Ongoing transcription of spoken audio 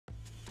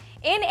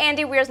In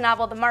Andy Weir's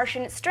novel The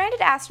Martian,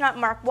 stranded astronaut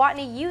Mark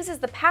Watney uses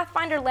the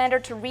Pathfinder lander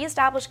to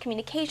re-establish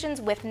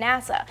communications with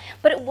NASA.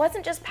 But it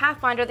wasn't just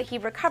Pathfinder that he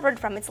recovered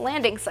from its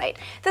landing site.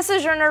 The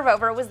Sojourner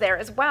rover was there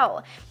as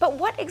well. But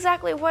what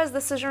exactly was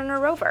the Sojourner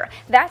rover?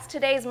 That's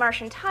today's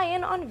Martian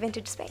tie-in on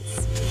Vintage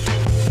Space.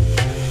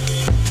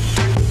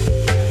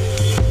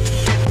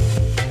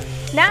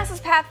 NASA's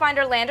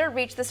Pathfinder lander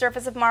reached the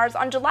surface of Mars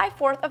on July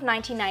 4th of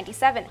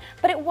 1997,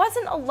 but it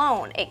wasn't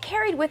alone. It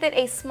carried with it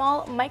a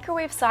small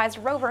microwave-sized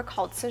rover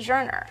called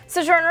Sojourner.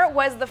 Sojourner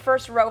was the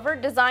first rover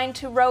designed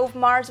to rove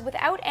Mars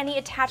without any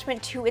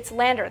attachment to its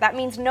lander. That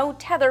means no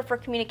tether for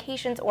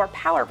communications or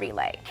power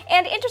relay.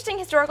 And interesting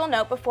historical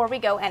note before we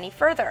go any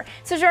further.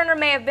 Sojourner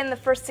may have been the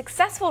first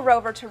successful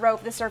rover to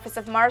rove the surface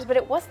of Mars, but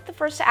it wasn't the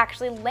first to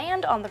actually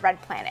land on the red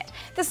planet.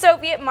 The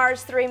Soviet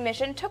Mars 3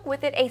 mission took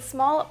with it a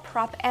small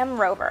Prop M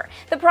rover.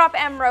 The Prop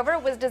M rover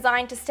was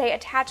designed to stay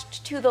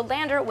attached to the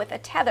lander with a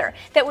tether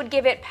that would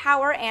give it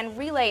power and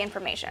relay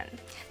information.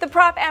 The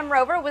Prop M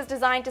rover was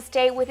designed to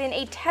stay within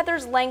a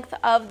tether's length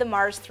of the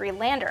Mars 3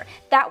 lander.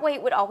 That way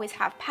it would always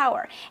have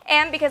power.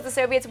 And because the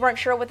Soviets weren't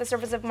sure what the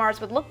surface of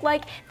Mars would look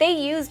like, they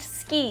used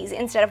skis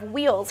instead of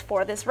wheels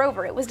for this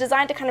rover. It was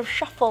designed to kind of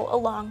shuffle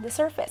along the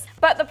surface.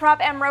 But the Prop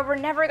M rover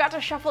never got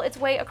to shuffle its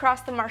way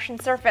across the Martian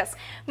surface.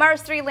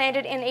 Mars 3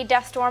 landed in a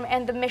death storm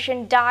and the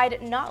mission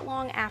died not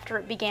long after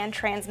it began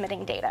transmitting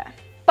data.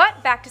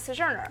 But back to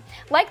Sojourner.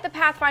 Like the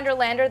Pathfinder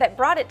lander that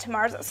brought it to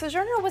Mars,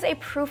 Sojourner was a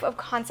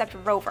proof-of-concept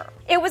rover.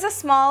 It was a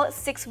small,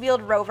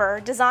 six-wheeled rover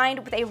designed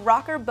with a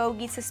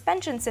rocker-bogie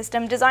suspension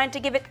system designed to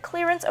give it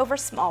clearance over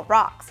small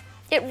rocks.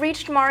 It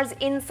reached Mars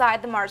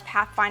inside the Mars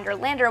Pathfinder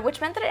lander, which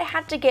meant that it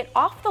had to get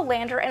off the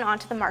lander and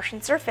onto the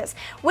Martian surface,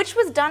 which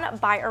was done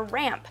by a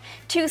ramp.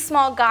 Two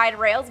small guide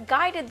rails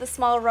guided the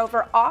small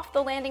rover off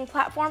the landing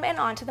platform and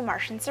onto the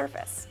Martian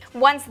surface.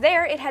 Once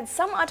there, it had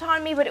some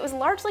autonomy, but it was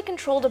largely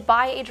controlled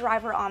by a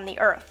driver on the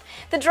Earth.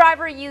 The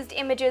driver used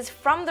images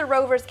from the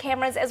rover's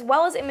cameras as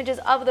well as images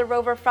of the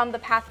rover from the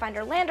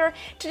Pathfinder lander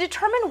to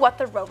determine what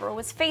the rover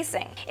was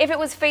facing. If it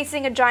was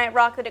facing a giant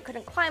rock that it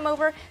couldn't climb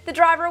over, the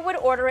driver would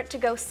order it to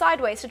go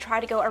sideways to try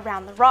to go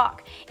around the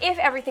rock. If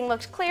everything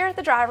looked clear,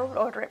 the driver would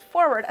order it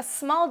forward a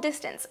small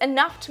distance,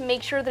 enough to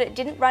make sure that it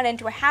didn't run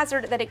into a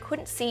hazard that it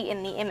couldn't see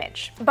in the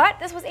image. But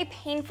this was a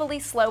painfully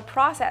slow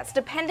process.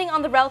 Depending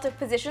on the relative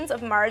positions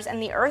of Mars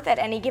and the Earth at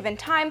any given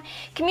time,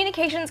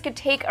 communications could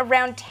take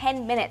around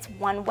 10 minutes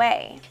one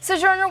way.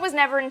 Sojourner was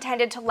never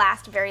intended to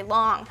last very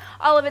long.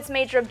 All of its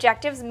major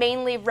objectives,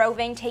 mainly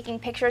roving, taking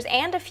pictures,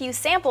 and a few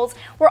samples,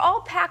 were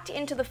all packed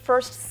into the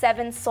first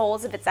 7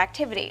 sols of its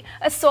activity,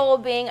 a sol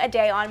being a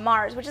day on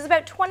Mars, which is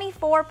about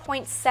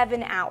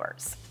 24.7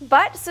 hours.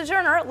 But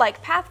Sojourner,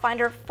 like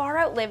Pathfinder, far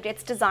outlived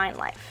its design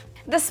life.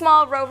 The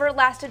small rover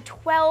lasted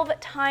 12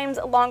 times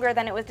longer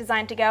than it was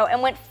designed to go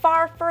and went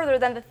far further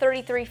than the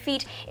 33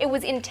 feet it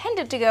was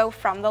intended to go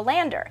from the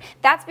lander.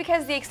 That's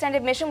because the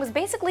extended mission was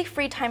basically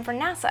free time for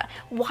NASA.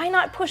 Why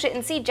not push it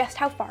and see just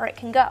how far it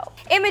can go?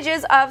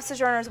 Images of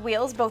Sojourner's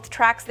wheels, both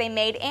tracks they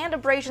made and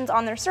abrasions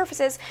on their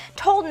surfaces,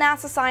 told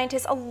NASA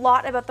scientists a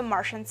lot about the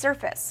Martian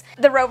surface.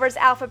 The rover's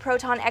alpha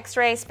proton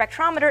X-ray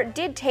spectrometer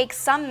did take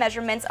some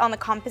measurements on the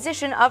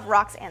composition of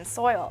rocks and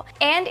soil,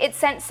 and it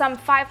sent some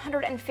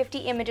 550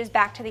 images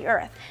back to the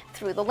Earth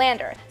through the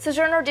lander.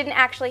 Sojourner didn't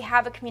actually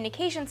have a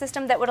communication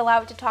system that would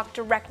allow it to talk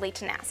directly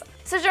to NASA.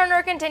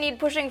 Sojourner continued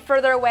pushing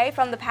further away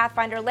from the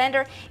Pathfinder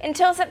lander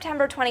until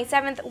September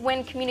 27th,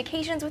 when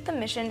communications with the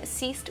mission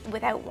ceased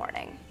without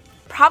warning.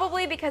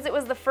 Probably because it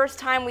was the first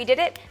time we did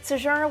it,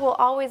 Sojourner will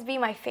always be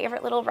my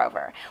favorite little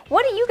rover.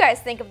 What do you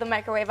guys think of the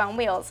microwave on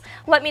wheels?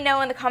 Let me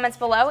know in the comments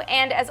below,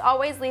 and as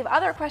always, leave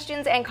other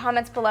questions and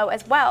comments below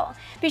as well.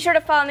 Be sure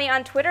to follow me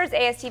on Twitter as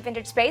AST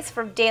Vintage Space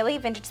for daily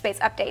Vintage Space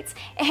updates.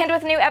 And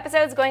with new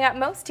episodes going up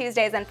most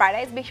Tuesdays and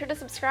Fridays, be sure to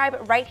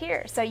subscribe right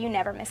here so you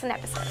never miss an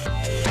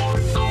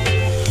episode.